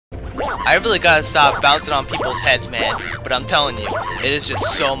I really gotta stop bouncing on people's heads, man. But I'm telling you, it is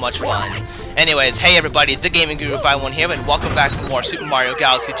just so much fun. Anyways, hey everybody, the Gaming Guru 51 here, and welcome back for more Super Mario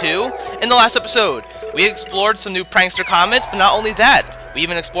Galaxy 2. In the last episode, we explored some new prankster comments, but not only that, we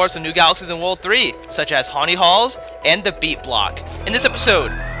even explored some new galaxies in World 3, such as Haunty Halls and the Beat Block. In this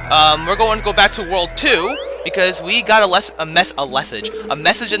episode, we're going to go back to World 2, because we got a message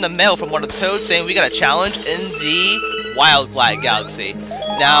in the mail from one of the Toads saying we got a challenge in the Wild Glide Galaxy.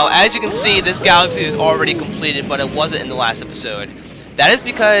 Now, as you can see, this galaxy is already completed, but it wasn't in the last episode. That is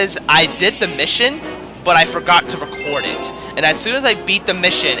because I did the mission, but I forgot to record it. And as soon as I beat the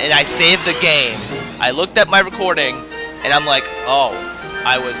mission and I saved the game, I looked at my recording, and I'm like, oh,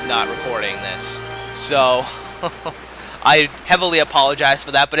 I was not recording this. So, I heavily apologize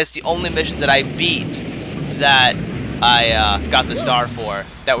for that, but it's the only mission that I beat that I got the star for.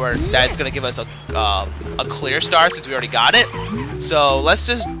 That's gonna give us a clear star since we already got it. So let's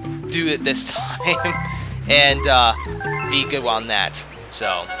just do it this time and be good on that. So,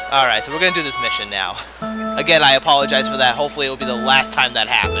 alright, so we're gonna do this mission now. Again, I apologize for that. Hopefully it will be the last time that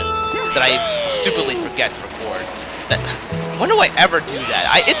happens, that I stupidly forget to record. When do I ever do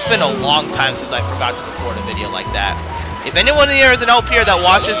that? It's been a long time since I forgot to record a video like that. If anyone here is an LPer that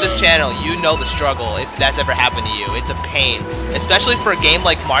watches this channel, you know the struggle if that's ever happened to you. It's a pain, especially for a game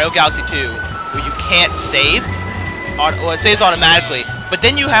like Mario Galaxy 2, where you can't save, well, it saves automatically, but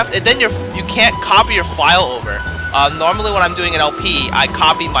then you can't copy your file over. Normally when I'm doing an LP, I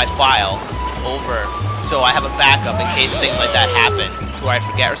copy my file over, so I have a backup in case things like that happen, to where I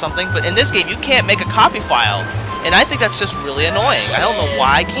forget or something. But in this game, you can't make a copy file, and I think that's just really annoying. I don't know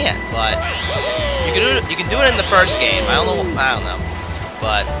why I can't, but you can do it in the first game. I don't know.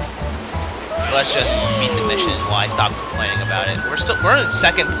 But let's just beat the mission while I stop complaining about it. We're in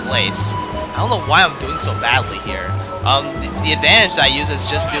second place. I don't know why I'm doing so badly here. The advantage that I use is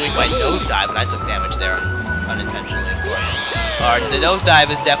just doing my nosedive, and I took damage there unintentionally, of course. The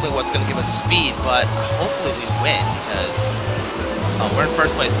nosedive is definitely what's going to give us speed, but hopefully we win because we're in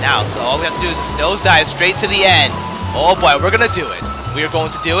first place now. So all we have to do is just nosedive straight to the end. Oh boy, we're going to do it. We are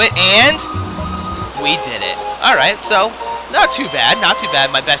going to do it, and we did it. Alright, so, not too bad, not too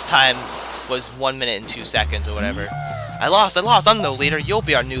bad. My best time was 1 minute and 2 seconds or whatever. I lost, I'm no leader. You'll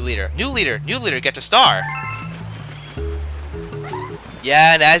be our new leader. New leader gets a star.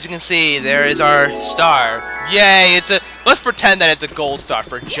 Yeah, and as you can see, there is our star. Yay, let's pretend that it's a gold star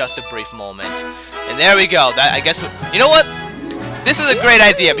for just a brief moment. And there we go. I guess, you know what? This is a great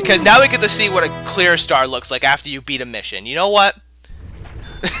idea, because now we get to see what a clear star looks like after you beat a mission. You know what?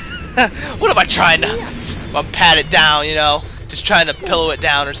 What am I trying to pat it down, you know? Just trying to pillow it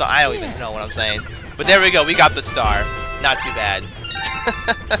down or something. I don't even know what I'm saying. But there we go. We got the star. Not too bad.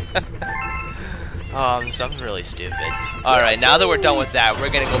 I'm really stupid. Alright, now that we're done with that, we're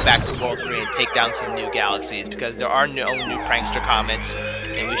going to go back to World 3 and take down some new galaxies, because there are no new prankster comments,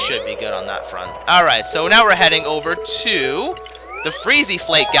 and we should be good on that front. Alright, so now we're heading over to the Freezy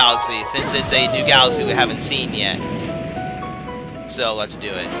Flake Galaxy, since it's a new galaxy we haven't seen yet. So let's do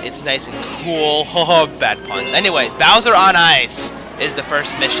it. It's nice and cool. Oh, bad puns. Anyways, Bowser on Ice is the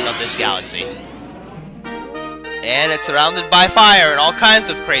first mission of this galaxy. And it's surrounded by fire and all kinds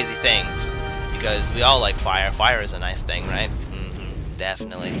of crazy things. Because we all like fire. Fire is a nice thing, right?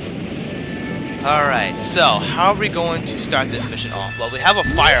 Definitely. Alright, so how are we going to start this mission off? Well, we have a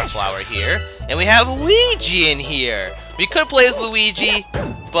fire flower here, and we have Luigi in here. We could play as Luigi,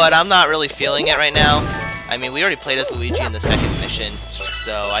 but I'm not really feeling it right now. I mean, we already played as Luigi in the second mission,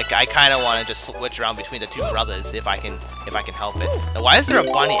 so I kind of want to just switch around between the two brothers if I can help it. Now, why is there a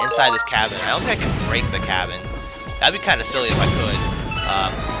bunny inside this cabin? I don't think I can break the cabin. That'd be kind of silly if I could.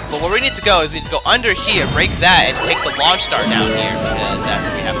 But where we need to go is we need to go under here, break that, and take the launch star down here, because that's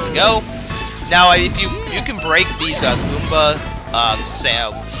where we have to go. Now, if you can break these Goomba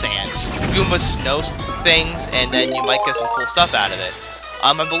Goomba snow things, and then you might get some cool stuff out of it.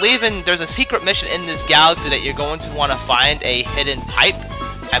 I believe there's a secret mission in this galaxy that you're going to want to find a hidden pipe.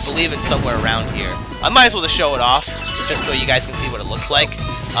 I believe it's somewhere around here. I might as well just show it off, just so you guys can see what it looks like.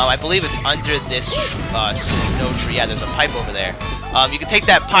 I believe it's under this snow tree. Yeah, there's a pipe over there. You can take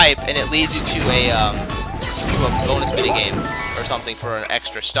that pipe, and it leads you to a bonus minigame or something for an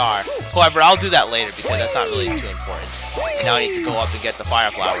extra star. However, I'll do that later because that's not really too important. And now I need to go up and get the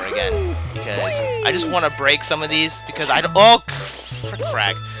fire flower again, because I just want to break some of these, because I don't... Oh, frick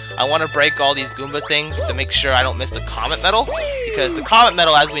frag. I want to break all these Goomba things to make sure I don't miss the Comet Medal, because the Comet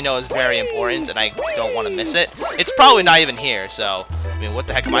Medal, as we know, is very important, and I don't want to miss it. It's probably not even here, so, I mean, what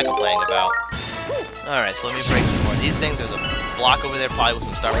the heck am I complaining about? Alright, so let me break some more of these things. There's a block over there, probably with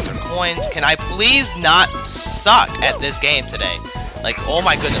some Starburst or coins. Can I please not suck at this game today? Like, oh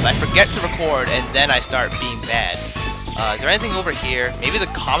my goodness, I forget to record and then I start being bad. Is there anything over here? Maybe the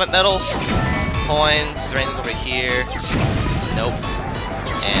comet medal? Coins. Is there anything over here? Nope.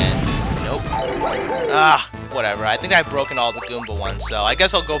 And nope. Ah, whatever. I think I've broken all the Goomba ones, so I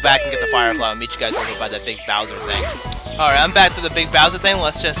guess I'll go back and get the Fire Flower and meet you guys over by that big Bowser thing. Alright, I'm back to the big Bowser thing.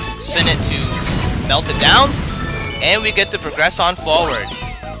 Let's just spin it to melt it down. And we get to progress on forward.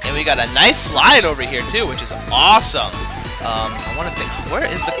 And we got a nice slide over here too, which is awesome. I want to think, where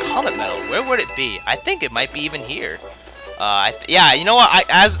is the comet medal? Where would it be? I think it might be even here. Yeah, you know what?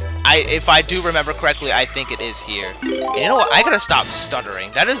 If I do remember correctly, I think it is here. And you know what? I gotta stop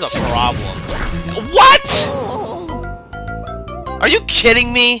stuttering. That is a problem. What? Are you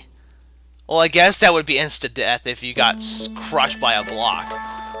kidding me? Well, I guess that would be insta-death if you got crushed by a block.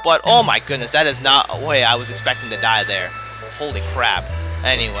 But, oh my goodness, that is not a way I was expecting to die there. Holy crap.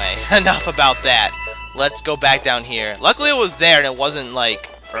 Anyway, enough about that. Let's go back down here. Luckily it was there and it wasn't, like,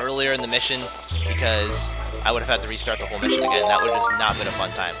 earlier in the mission, because I would have had to restart the whole mission again. That would have just not been a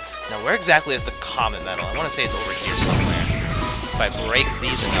fun time. Now, where exactly is the comet medal? I want to say it's over here somewhere. If I break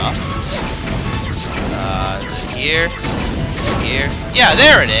these enough. Here. Here. Yeah,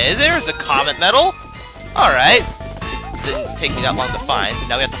 there it is. There's the comet medal. Alright. Didn't take me that long to find.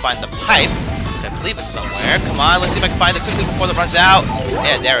 Now we have to find the pipe. I believe it's somewhere. Come on, let's see if I can find it quickly before it runs out.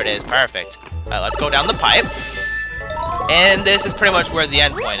 Yeah, there it is. Perfect. Alright, let's go down the pipe. And this is pretty much where the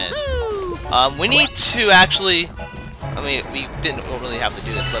end point is. We need to actually... I mean, we didn't really have to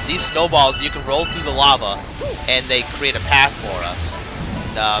do this, but these snowballs, you can roll through the lava, and they create a path for us.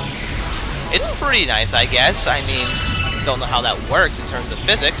 It's pretty nice, I guess. I mean, don't know how that works in terms of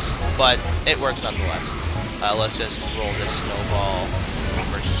physics, but it works nonetheless. Let's just roll this snowball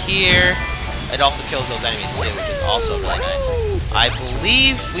over here. It also kills those enemies too, which is also really nice. I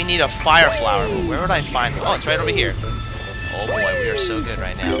believe we need a fire flower, but where would I find it? Oh, it's right over here. Oh boy, we are so good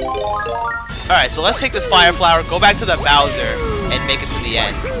right now. Alright, so let's take this fire flower, go back to the Bowser, and make it to the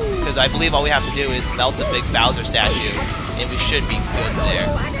end. Because I believe all we have to do is melt the big Bowser statue, and we should be good there.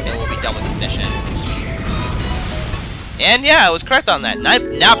 And we'll be done with this mission. And yeah, I was correct on that. Not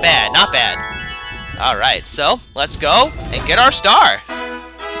bad, not bad. Alright, so let's go and get our star.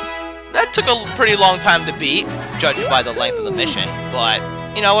 That took a pretty long time to beat, judging by the length of the mission, but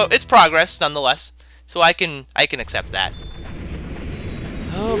you know, it's progress nonetheless, so I can accept that.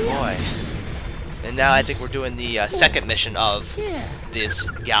 Oh boy. And now I think we're doing the second mission of this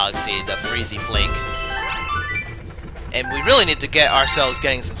galaxy, the Freezy Flake. And we really need to get ourselves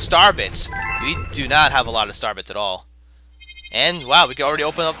getting some star bits. We do not have a lot of star bits at all. And wow, we can already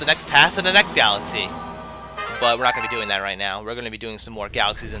open up the next path in the next galaxy. But we're not going to be doing that right now. We're going to be doing some more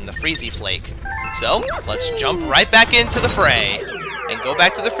galaxies in the Freezy Flake. So, let's jump right back into the fray and go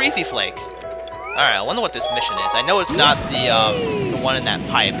back to the Freezy Flake. Alright, I wonder what this mission is. I know it's not the one in that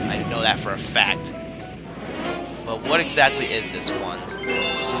pipe. I know that for a fact. But what exactly is this one?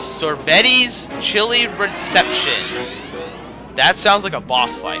 Sorbetti's Chili Reception. That sounds like a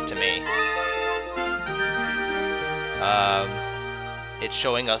boss fight to me. It's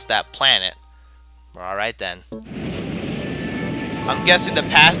showing us that planet. Alright then. I'm guessing the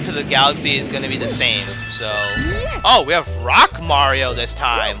path to the galaxy is going to be the same, so... Oh, we have Rock Mario this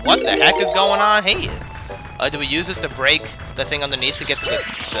time! What the heck is going on? Hey! Do we use this to break the thing underneath to get to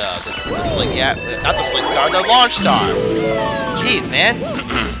the sling? Yeah, not the sling star, the launch star! Jeez, man.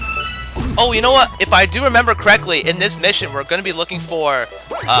 Oh, you know what? If I do remember correctly, in this mission, we're going to be looking for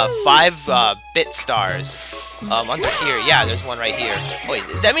 5 bit stars. Under here. Yeah, there's one right here. Wait,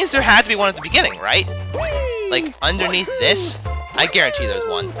 that means there had to be one at the beginning, right? Like, underneath this? I guarantee there's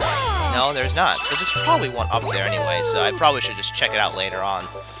one. No, there's not. But there's probably one up there anyway, so I probably should just check it out later on.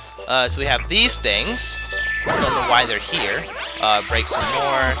 So we have these things. Don't know why they're here. Break some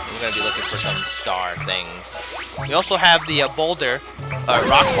more. We're going to be looking for some star things. We also have the boulder,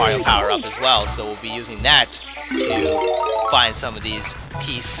 Rock Mario power-up as well, so we'll be using that to find some of these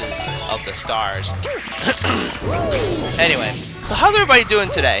pieces of the stars. Anyway, so how's everybody doing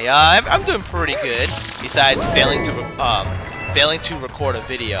today? I'm doing pretty good, besides failing to record a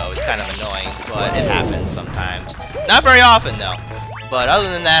video. It's kind of annoying, but it happens sometimes. Not very often, though. But other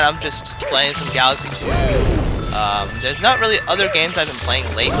than that, I'm just playing some Galaxy 2. There's not really other games I've been playing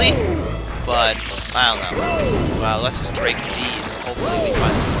lately, but I don't know. Well, let's just break these, and hopefully we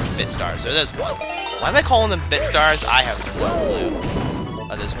find some more bit stars. There's one. Why am I calling them bit stars? I have no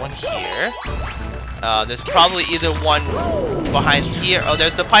clue. There's one here. There's probably either one behind here. Oh,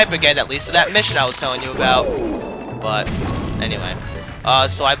 there's the pipe again, at least. So that mission I was telling you about. But anyway.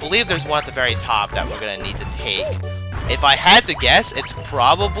 So I believe there's one at the very top that we're going to need to take. If I had to guess, it's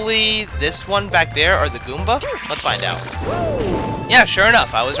probably this one back there or the Goomba. Let's find out. Yeah, sure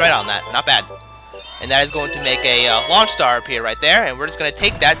enough, I was right on that. Not bad. And that is going to make a launch star appear right there, and we're just going to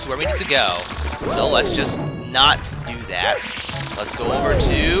take that to where we need to go. So let's just not do that. Let's go over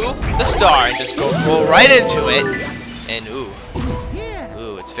to the star and just roll right into it. And ooh,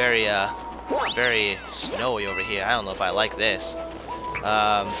 it's very snowy over here. I don't know if I like this.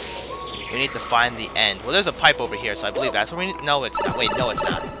 We need to find the end. Well, there's a pipe over here, so I believe that's where we need. No, it's not. Wait, no, it's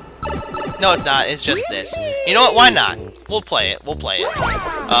not. No, it's not. It's just this. You know what? Why not? We'll play it. We'll play it.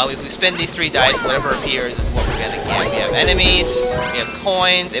 If we spin these 3 dice, whatever appears is what we're gonna get. We have enemies, we have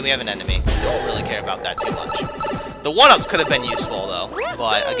coins, and we have an enemy. Don't really care about that too much. The 1-ups could have been useful though,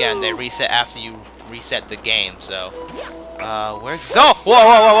 but again, they reset after you reset the game. So, where's? Oh,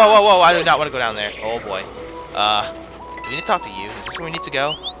 whoa! I do not want to go down there. Oh boy. Do we need to talk to you? Is this where we need to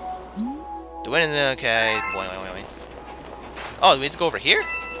go? Do we? Okay. Wait. Oh, do we need to go over here?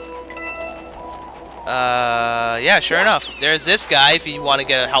 Yeah, sure enough. There's this guy if you want to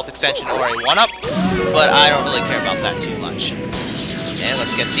get a health extension or a 1-up, but I don't really care about that too much. And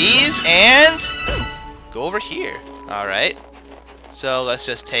let's get these and go over here. Alright. So let's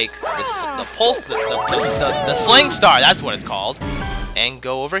just take this, the sling star, that's what it's called, and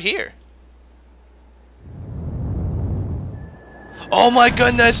go over here. Oh my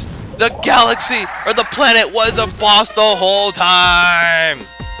goodness! The galaxy, or the planet, was a boss the whole time!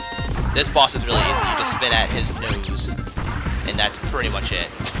 This boss is really easy. You just spin at his nose. And that's pretty much it.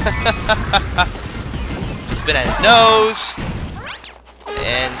 Just spin at his nose.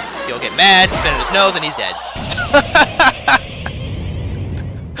 And he'll get mad, spin at his nose, and he's dead.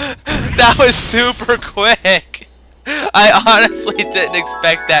 That was super quick. I honestly didn't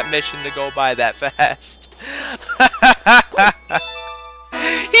expect that mission to go by that fast.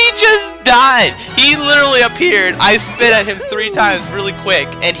 He just died! He literally appeared, I spit at him 3 times really quick,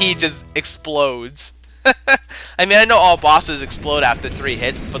 and he just explodes. I mean, I know all bosses explode after 3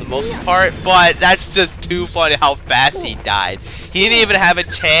 hits for the most part, but that's just too funny how fast he died. He didn't even have a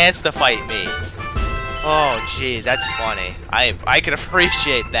chance to fight me. Oh, jeez, that's funny. I can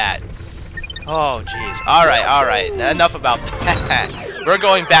appreciate that. Oh, jeez. Alright. Enough about that. We're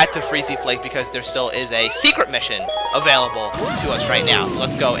going back to Freezy Flake because there still is a secret mission available to us right now. So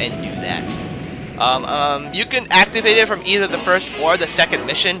let's go and do that. You can activate it from either the first or the second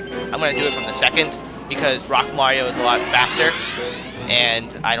mission. I'm going to do it from the second because Rock Mario is a lot faster.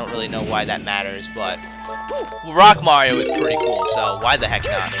 And I don't really know why that matters, but Rock Mario is pretty cool, so why the heck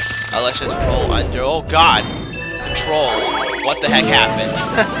not? Let's just roll under. Oh, God. Controls. What the heck happened?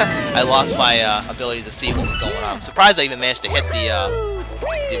 I lost my ability to see what was going on. I'm surprised I even managed to hit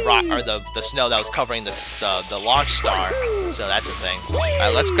the rock or the snow that was covering the launch star. So that's a thing.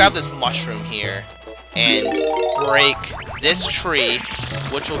 Alright, let's grab this mushroom here and break this tree,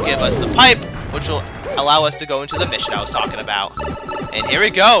 which will give us the pipe, which will allow us to go into the mission I was talking about. And here we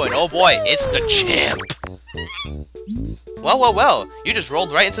go, and oh boy, it's the chimp! Well, you just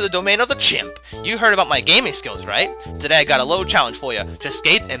rolled right into the domain of the chimp. You heard about my gaming skills, right? Today I got a low challenge for you. Just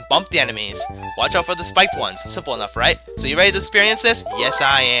skate and bump the enemies. Watch out for the spiked ones. Simple enough, right? So you ready to experience this? Yes,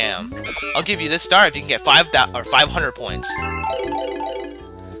 I am. I'll give you this star if you can get 500 points.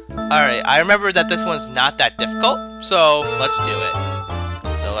 Alright, I remember that this one's not that difficult, so let's do it.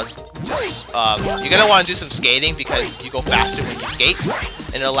 So let's just, you're gonna want to do some skating because you go faster when you skate,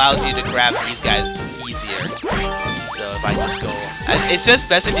 and it allows you to grab these guys easier. So if I just go, it's just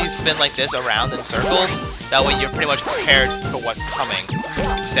best if you spin like this around in circles, that way you're pretty much prepared for what's coming,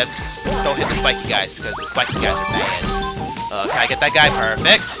 except don't hit the spiky guys because the spiky guys are bad. Can I get that guy?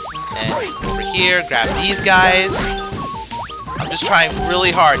 Perfect. And just go over here, grab these guys. I'm just trying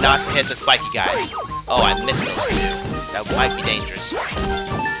really hard not to hit the spiky guys. Oh, I missed those 2. That might be dangerous.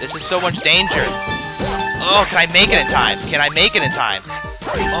 This is so much danger. Oh, can I make it in time? Can I make it in time?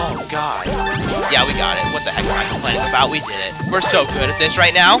 Oh, God. Yeah, we got it. What the heck am I complaining about? We did it. We're so good at this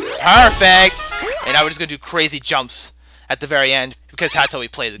right now. Perfect! And now we're just going to do crazy jumps at the very end, because that's how we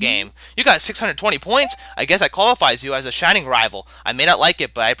play the game. You got 620 points? I guess that qualifies you as a shining rival. I may not like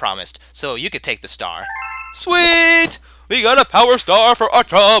it, but I promised. So you could take the star. Sweet! We got a power star for our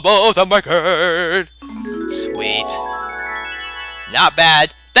troubles on record. Sweet. Not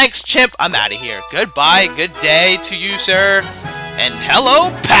bad. Thanks, chimp. I'm out of here. Goodbye. Good day to you, sir. And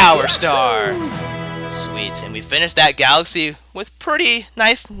hello, Power Star! Sweet, and we finished that galaxy with pretty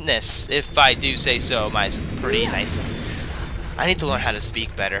niceness, if I do say so, my pretty niceness. I need to learn how to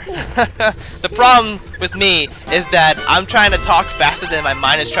speak better. The problem with me is that I'm trying to talk faster than my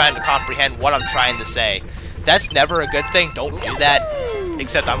mind is trying to comprehend what I'm trying to say. That's never a good thing, don't do that.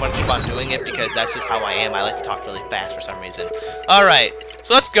 Except I'm going to keep on doing it because that's just how I am. I like to talk really fast for some reason. Alright,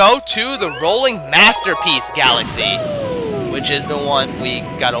 so let's go to the Rolling Masterpiece Galaxy, which is the one we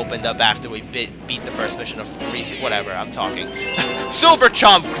got opened up after we beat the first mission of Freezy. Whatever, I'm talking. Silver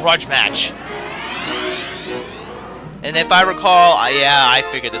Chomp Grudge Match. And if I recall, yeah, I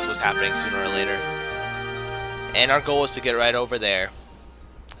figured this was happening sooner or later. And our goal is to get right over there.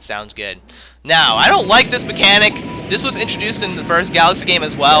 Sounds good. Now, I don't like this mechanic. This was introduced in the first Galaxy game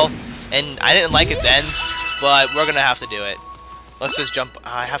as well, and I didn't like it then, but we're gonna have to do it. Let's just jump. Do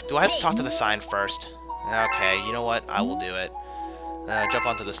I have to talk to the sign first? Okay, you know what? I will do it. Jump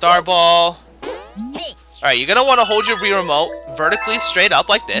onto the star ball. Alright, you're gonna want to hold your Wii remote vertically straight up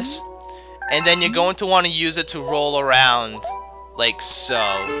like this. And then you're going to want to use it to roll around like so.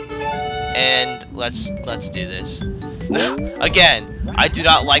 And let's do this. Again, I do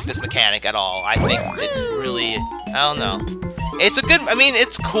not like this mechanic at all. I think it's really, I don't know. It's a good, I mean,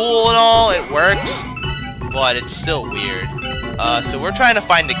 it's cool and all, it works, but it's still weird. So we're trying to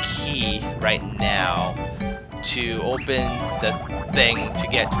find a key right now to open the thing to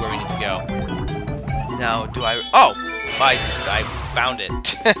get to where we need to go. Now, oh, I found it.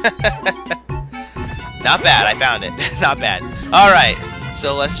 Not bad, I found it. Not bad. Alright,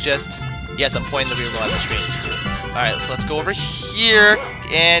 so let's just, yes, I'm pointing the remote on the screen. Alright, so let's go over here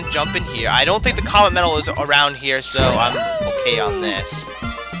and jump in here. I don't think the Comet Medal is around here, so I'm okay on this.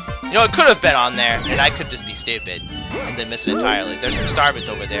 You know, it could have been on there, and I could just be stupid and then miss it entirely. There's some star bits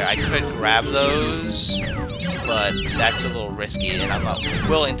over there. I could grab those, but that's a little risky, and I'm not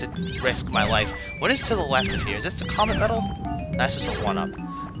willing to risk my life. What is to the left of here? Is this the Comet Medal? That's just a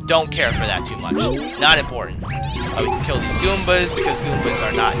 1-up. Don't care for that too much. Not important. We can kill these Goombas, because Goombas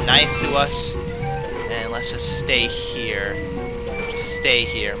are not nice to us. And let's just stay here. Just stay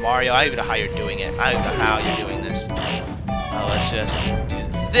here. Mario, I don't even know how you're doing it. I don't know how you're doing this. Let's just do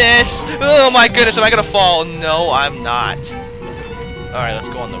this. Oh my goodness, am I gonna fall? No, I'm not. Alright, let's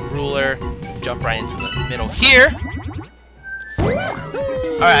go on the ruler. Jump right into the middle here.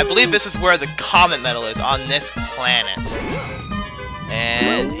 Alright, I believe this is where the Comet Medal is, on this planet.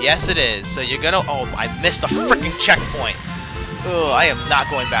 And yes, it is. So you're gonna... Oh, I missed the freaking checkpoint. Oh, I am not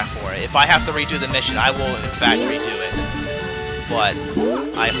going back for it. If I have to redo the mission, I will, in fact, redo it. But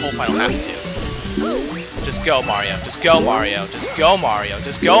I hope I don't have to. Just go, Mario. Just go, Mario. Just go, Mario.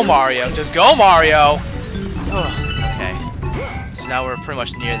 Just go, Mario. Just go, Mario. Okay. So now we're pretty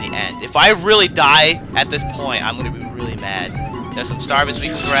much near the end. If I really die at this point, I'm going to be really mad. There's some star bits we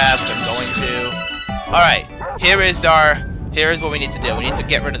can grab, which I'm going to. Alright. Here's what we need to do. We need to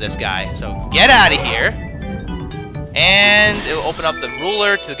get rid of this guy. So get out of here. And it will open up the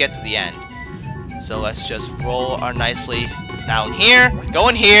ruler to get to the end. So let's just roll our nicely down here, go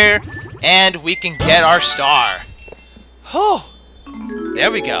in here, and we can get our star. Whew. There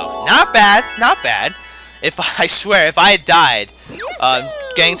we go. Not bad, not bad. I swear, if I had died,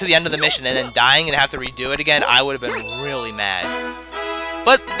 getting to the end of the mission and then dying and have to redo it again, I would have been really mad.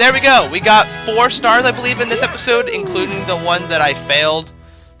 But there we go. We got 4 stars, I believe, in this episode, including the one that I failed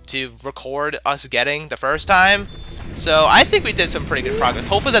to record us getting the first time. So I think we did some pretty good progress.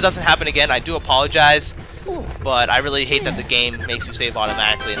 Hopefully that doesn't happen again. I do apologize, but I really hate that the game makes you save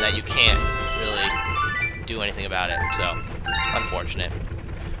automatically and that you can't really do anything about it. So, unfortunate.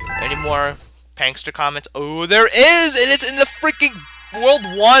 Any more Prankster comments? Oh, there is! And it's in the freaking World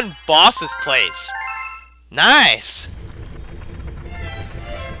 1 boss's place. Nice!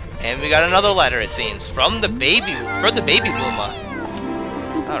 And we got another letter, it seems, from the baby Luma.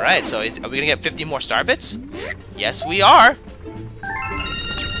 Alright, so are we gonna get 50 more star bits? Yes, we are.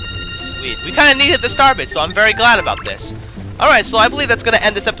 Sweet. We kind of needed the star bits, so I'm very glad about this. Alright, so I believe that's gonna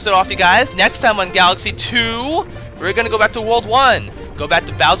end this episode off, you guys. Next time on Galaxy 2, we're gonna go back to World 1. Go back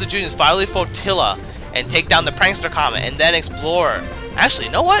to Bowser Jr.'s Fiery Flotilla and take down the Prankster Comet, and then explore. Actually,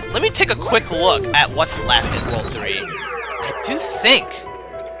 you know what? Let me take a quick look at what's left in World 3. I do think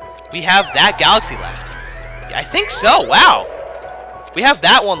we have that galaxy left. I think so. Wow. We have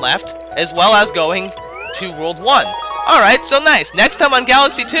that one left, as well as going to World 1. Alright, so nice. Next time on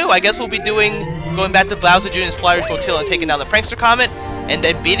Galaxy 2, I guess we'll be going back to Bowser Jr.'s Fiery Flotilla and taking down the Prankster Comet, and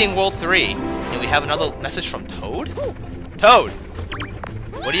then beating World 3. And we have another message from Toad? Toad,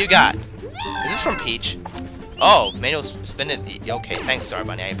 what do you got? Is this from Peach? Oh, manual spin it. Okay, thanks, Star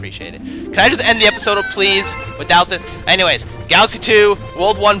Bunny. I appreciate it. Can I just end the episode, please, without the... Anyways, Galaxy 2,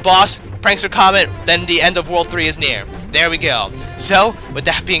 World 1 boss, Prankster Comet, then the end of World 3 is near. There we go. So, with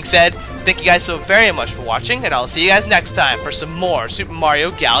that being said, thank you guys so very much for watching, and I'll see you guys next time for some more Super Mario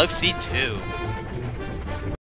Galaxy 2.